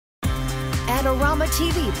Panorama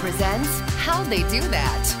TV presents How They Do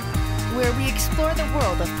That, where we explore the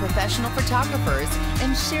world of professional photographers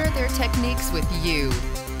and share their techniques with you.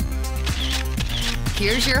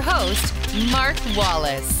 Here's your host, Mark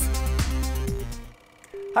Wallace.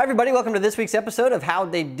 Hi everybody, welcome to this week's episode of How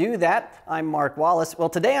They Do That. I'm Mark Wallace. Well,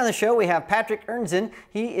 today on the show we have Patrick Ernzen.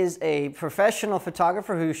 He is a professional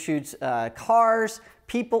photographer who shoots cars,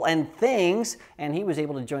 people, and things, and he was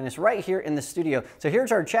able to join us right here in the studio. So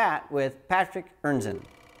here's our chat with Patrick Ernzen.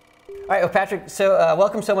 All right, well, Patrick, so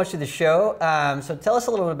welcome so much to the show. So tell us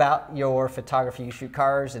a little bit about your photography. You shoot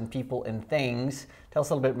cars and people and things. Tell us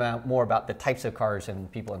a little bit more about the types of cars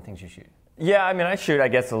and people and things you shoot. Yeah, I mean, I shoot, I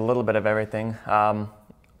guess, a little bit of everything.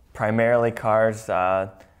 Primarily cars,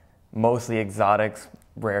 mostly exotics,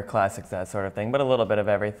 rare classics, that sort of thing, but a little bit of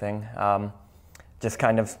everything. Just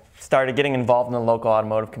kind of started getting involved in the local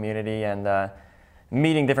automotive community and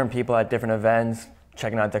meeting different people at different events,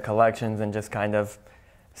 checking out their collections, and just kind of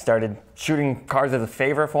started shooting cars as a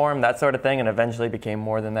favor for them, that sort of thing, and eventually became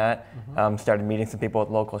more than that. Started meeting some people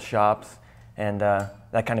at local shops, and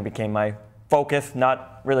that kind of became my focus,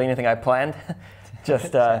 not really anything I planned.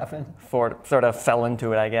 Just sort of fell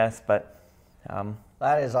into it, I guess, but...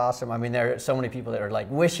 That is awesome. I mean, there are so many people that are like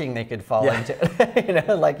wishing they could fall into it, you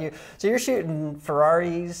know, like you. So you're shooting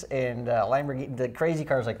Ferraris and Lamborghini, the crazy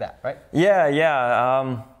cars like that, right?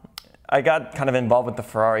 Yeah. I got kind of involved with the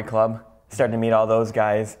Ferrari club, started to meet all those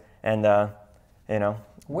guys, and, you know...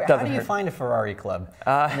 How do you find a Ferrari club?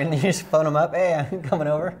 I mean, you just phone them up, hey, I'm coming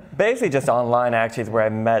over? Basically just online, actually, is where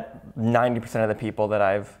I've met 90% of the people that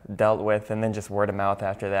I've dealt with, and then just word of mouth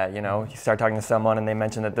after that. You know, you start talking to someone and they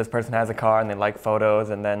mention that this person has a car and they like photos,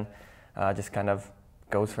 and then just kind of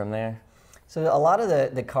goes from there. So a lot of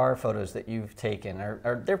the car photos that you've taken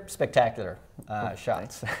they're spectacular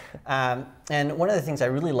shots. And one of the things I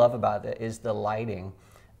really love about it is the lighting.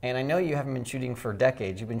 And I know you haven't been shooting for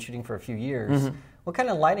decades, you've been shooting for a few years. What kind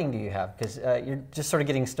of lighting do you have? Because you're just sort of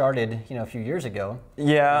getting started, you know, a few years ago.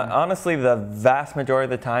 Yeah, honestly, the vast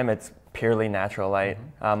majority of the time it's purely natural light.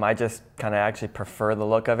 I just kind of actually prefer the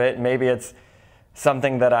look of it. Maybe it's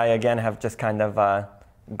something that I, again, have just kind of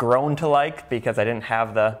grown to like because I didn't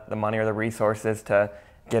have the money or the resources to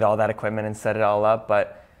get all that equipment and set it all up.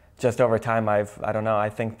 But just over time, I don't know, I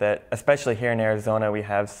think that, especially here in Arizona, we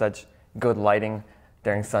have such good lighting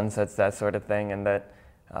during sunsets, that sort of thing, and that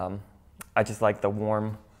I just like the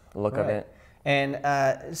warm look of it. And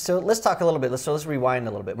so let's talk a little bit. Let's rewind a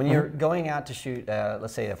little bit. When you're going out to shoot,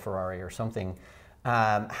 let's say a Ferrari or something,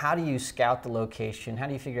 how do you scout the location? How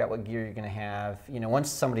do you figure out what gear you're going to have? You know, once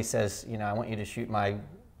somebody says, you know, I want you to shoot my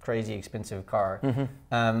crazy expensive car,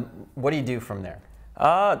 what do you do from there?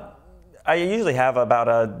 I usually have about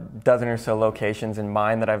a dozen or so locations in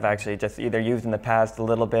mind that I've actually just either used in the past a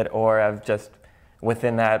little bit, or I've just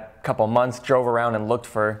within that couple months drove around and looked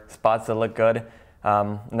for spots that look good.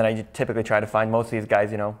 And then I typically try to find, most of these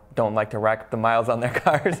guys, you know, don't like to rack up the miles on their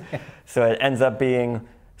cars. So it ends up being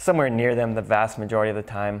somewhere near them the vast majority of the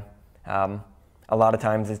time. A lot of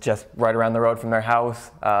times it's just right around the road from their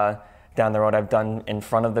house. Down the road I've done in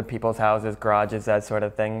front of the people's houses, garages, that sort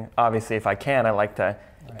of thing. Obviously, if I can, I like to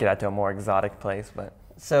get out to a more exotic place. But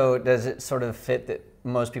so does it sort of fit that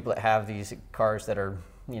most people that have these cars that are,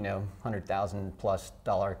 you know,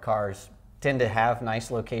 $100,000+ cars tend to have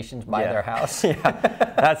nice locations by their house?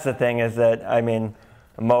 That's the thing, is that, I mean,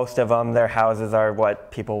 most of them, their houses are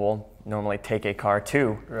what people will normally take a car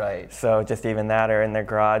to. Right. So just even that, or in their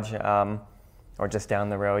garage, or just down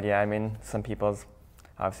the road. Yeah, I mean, some people's,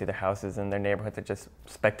 obviously their houses and their neighborhoods are just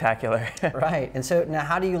spectacular. Right. And so now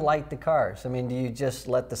how do you light the cars? I mean, do you just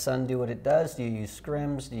let the sun do what it does? Do you use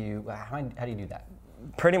scrims? How do you do that?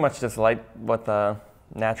 Pretty much just light what the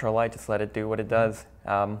natural light, just let it do what it does.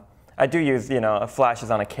 I do use, you know,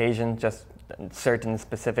 flashes on occasion, just certain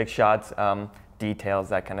specific shots, details,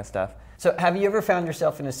 that kind of stuff. So have you ever found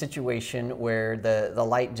yourself in a situation where the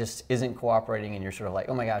light just isn't cooperating and you're sort of like,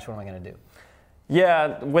 oh my gosh, what am I going to do?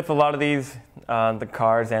 Yeah, with a lot of these, the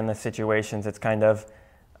cars and the situations, it's kind of,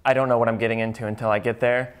 I don't know what I'm getting into until I get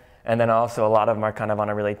there. And then also a lot of them are kind of on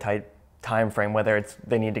a really tight time frame, whether it's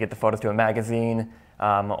they need to get the photos to a magazine,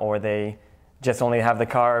 or they just only have the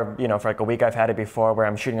car, you know, for like a week. I've had it before where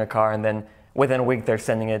I'm shooting a car and then within a week they're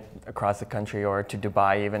sending it across the country or to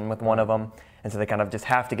Dubai even with one of them. And so they kind of just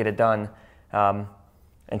have to get it done. And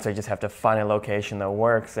so you just have to find a location that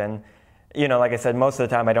works. And, you know, like I said, most of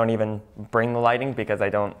the time I don't even bring the lighting because I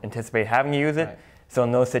don't anticipate having to use it. Right. So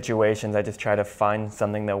in those situations, I just try to find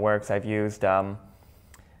something that works. I've used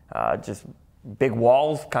just big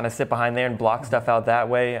walls, kind of sit behind there and block stuff out that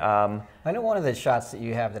way. I know one of the shots that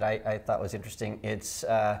you have that I thought was interesting. It's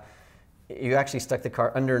you actually stuck the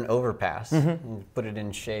car under an overpass and put it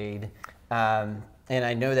in shade. And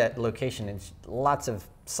I know that location, it's lots of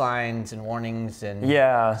signs and warnings and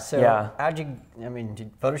how'd you, I mean, did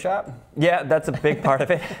you Photoshop? Yeah, that's a big part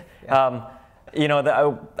of it. You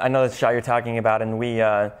know, I know the shot you're talking about, and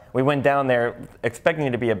we went down there expecting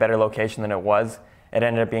it to be a better location than it was. It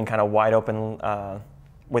ended up being kind of wide open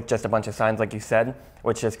with just a bunch of signs, like you said,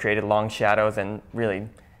 which just created long shadows and really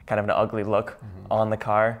kind of an ugly look on the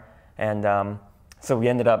car. And so we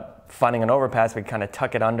ended up finding an overpass. We kind of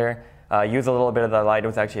tuck it under, use a little bit of the light. It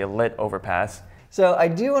was actually a lit overpass. So I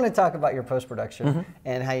do want to talk about your post-production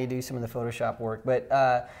and how you do some of the Photoshop work. But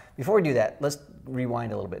before we do that, let's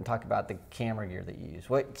rewind a little bit and talk about the camera gear that you use.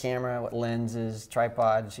 What camera, what lenses,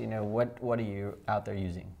 tripods, you know, what are you out there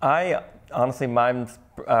using? Honestly,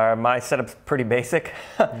 my setup's pretty basic.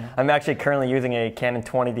 I'm actually currently using a Canon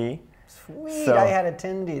 20D. Sweet, I had a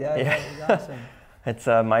 10D, that was awesome. It's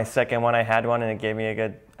my second one. I had one and it gave me a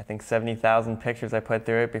good, I think 70,000 pictures I put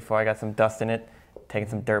through it before I got some dust in it. Taking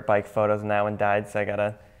some dirt bike photos and that one died, so I got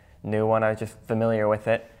a new one. I was just familiar with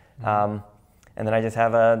it. And then I just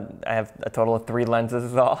have I have a total of 3 lenses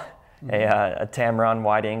is all. A Tamron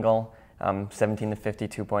wide angle, 17 to 50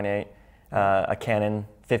 2.8, a Canon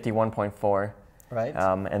 51.4, right?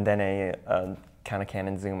 And then a kind of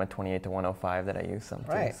Canon zoom, a 28 to 105 that I use sometimes.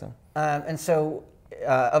 Right. So. And so,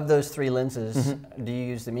 of those 3 lenses, do you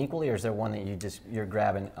use them equally, or is there one that you're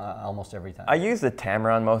grabbing almost every time? I use the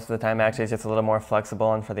Tamron most of the time. Actually, it's just a little more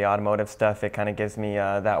flexible, and for the automotive stuff, it kind of gives me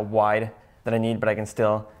that wide that I need, but I can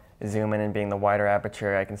still zoom in, and being the wider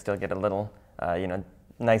aperture, I can still get a little, you know,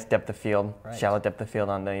 nice depth of field, shallow depth of field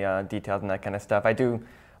on the details and that kind of stuff. I do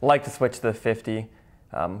like to switch to the 50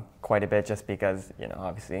 quite a bit, just because, you know,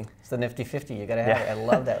 obviously. It's the nifty 50, you gotta have it. I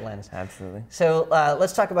love that lens. Absolutely. So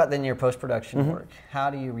let's talk about then your post-production work. How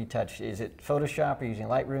do you retouch? Is it Photoshop? Are you using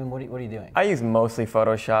Lightroom? What are you doing? I use mostly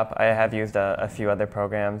Photoshop. I have used a few other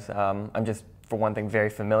programs. I'm just, for one thing, very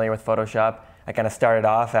familiar with Photoshop. I kind of started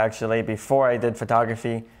off, actually, before I did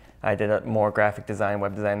photography, I did more graphic design,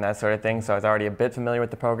 web design, that sort of thing. So I was already a bit familiar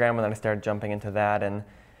with the program, and then I started jumping into that, and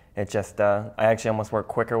it just, I actually almost work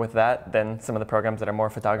quicker with that than some of the programs that are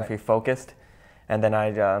more photography focused. And then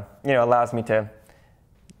you know, allows me to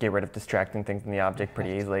get rid of distracting things in the object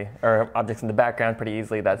pretty easily, or objects in the background pretty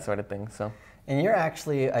easily, that sort of thing. So. And you're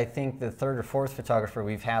actually, I think, the 3rd or 4th photographer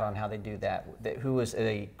we've had on how they do that, who was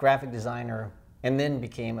a graphic designer and then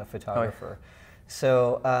became a photographer.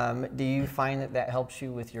 So do you find that helps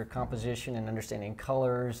you with your composition and understanding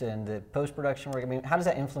colors and the post-production work? I mean, how does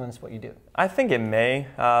that influence what you do? I think it may.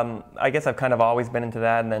 I guess I've kind of always been into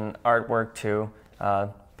that, and then artwork too,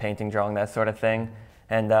 painting, drawing, that sort of thing.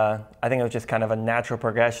 And I think it was just kind of a natural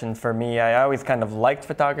progression for me. I always kind of liked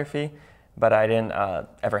photography, but I didn't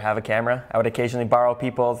ever have a camera. I would occasionally borrow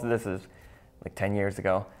people's, this is like 10 years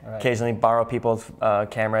ago, occasionally borrow people's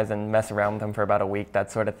cameras and mess around with them for about a week,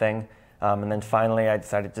 that sort of thing. And then finally I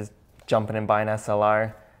decided to just jump in and buy an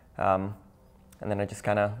SLR. And then I just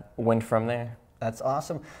kind of went from there. That's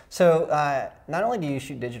awesome. So not only do you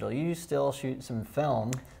shoot digital, you still shoot some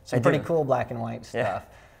film, some pretty cool black and white stuff.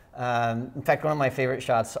 In fact, one of my favorite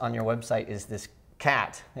shots on your website is this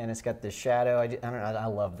cat, and it's got this shadow. I don't know, I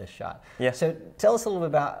love this shot. So tell us a little bit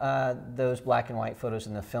about those black and white photos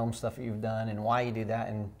and the film stuff that you've done and why you do that,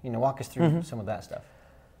 and you know, walk us through some of that stuff.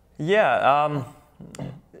 Yeah.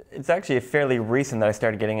 It's actually fairly recent that I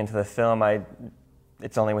started getting into the film.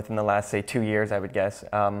 It's only within the last, say, 2 years, I would guess,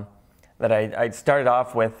 that I started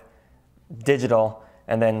off with digital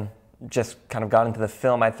and then just kind of got into the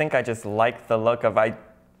film. I think I just liked the look of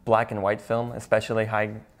black and white film, especially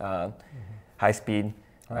high speed,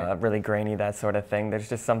 really grainy, that sort of thing. There's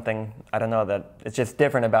just something, I don't know, that it's just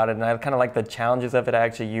different about it, and I kind of like the challenges of it. I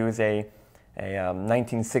actually use a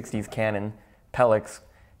 1960s Canon Pelix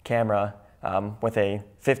camera with a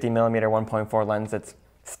 50mm 1.4 lens that's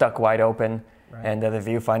stuck wide open, and the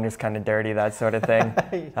viewfinder's kind of dirty, that sort of thing.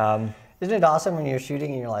 Isn't it awesome when you're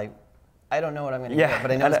shooting and you're like, I don't know what I'm going to get,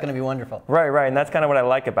 but I know it's going to be wonderful. Right, and that's kind of what I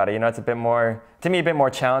like about it. You know, it's a bit more, to me, a bit more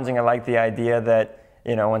challenging. I like the idea that,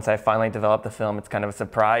 you know, once I finally develop the film, it's kind of a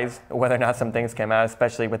surprise whether or not some things came out,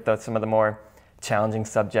 especially with some of the more challenging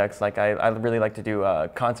subjects. Like I really like to do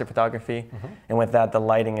concert photography, and with that, the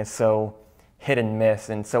lighting is so hit and miss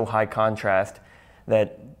and so high contrast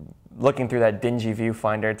that looking through that dingy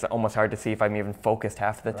viewfinder, it's almost hard to see if I'm even focused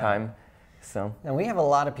half the time. So. And we have a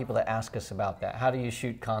lot of people that ask us about that. How do you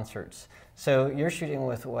shoot concerts? So you're shooting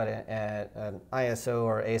with what, an ISO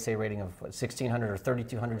or ASA rating of what, 1600 or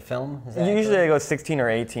 3200 film? Is that usually I go 16 or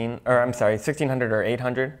 18, or I'm sorry, 1600 or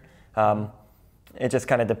 800. It just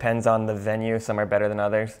kind of depends on the venue. Some are better than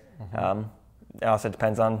others. it also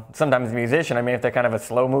depends on sometimes the musician. I mean, if they're kind of a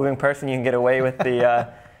slow-moving person, you can get away with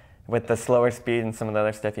the with the slower speed, and some of the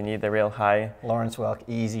other stuff you need the real high. Lawrence Welk,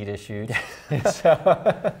 easy to shoot. So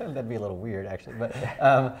that'd be a little weird, actually. But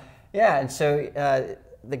yeah, and so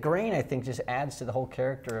the grain, I think, just adds to the whole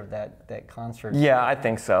character of that concert. Yeah, I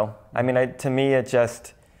think so. I mean, to me, it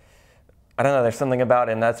just, I don't know, there's something about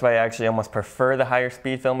it, and that's why I actually almost prefer the higher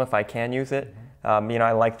speed film if I can use it. You know,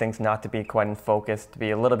 I like things not to be quite in focus, to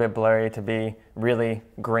be a little bit blurry, to be really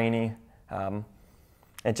grainy.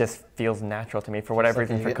 It just feels natural to me for whatever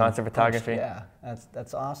reason for concert photography. Yeah,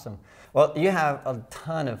 that's awesome. Well, you have a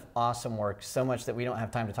ton of awesome work, so much that we don't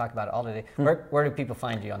have time to talk about it all today. Where do people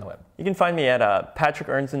find you on the web? You can find me at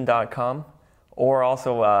patrickernzen.com, or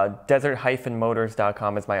also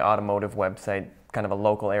desert-motors.com is my automotive website. Kind of a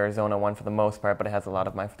local Arizona one for the most part, but it has a lot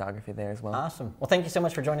of my photography there as well. Awesome. Well, thank you so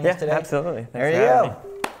much for joining us today. Yeah, absolutely. Thanks there you go.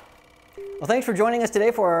 Well, thanks for joining us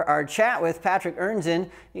today for our chat with Patrick Ernzen.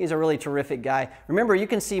 He's a really terrific guy. Remember, you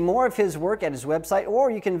can see more of his work at his website, or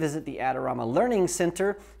you can visit the Adorama Learning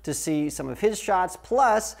Center to see some of his shots.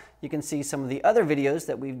 Plus, you can see some of the other videos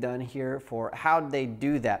that we've done here for How They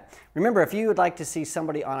Do That. Remember, if you would like to see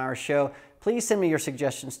somebody on our show, please send me your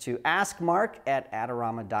suggestions to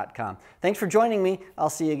askmark@adorama.com. Thanks for joining me. I'll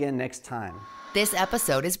see you again next time. This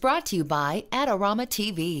episode is brought to you by Adorama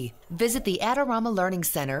TV. Visit the Adorama Learning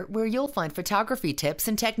Center, where you'll find photography tips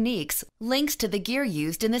and techniques, links to the gear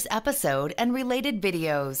used in this episode, and related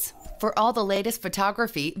videos. For all the latest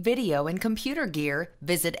photography, video, and computer gear,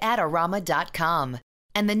 visit adorama.com.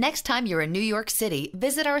 And the next time you're in New York City,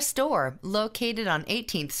 visit our store, located on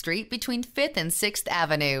 18th Street between 5th and 6th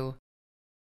Avenue.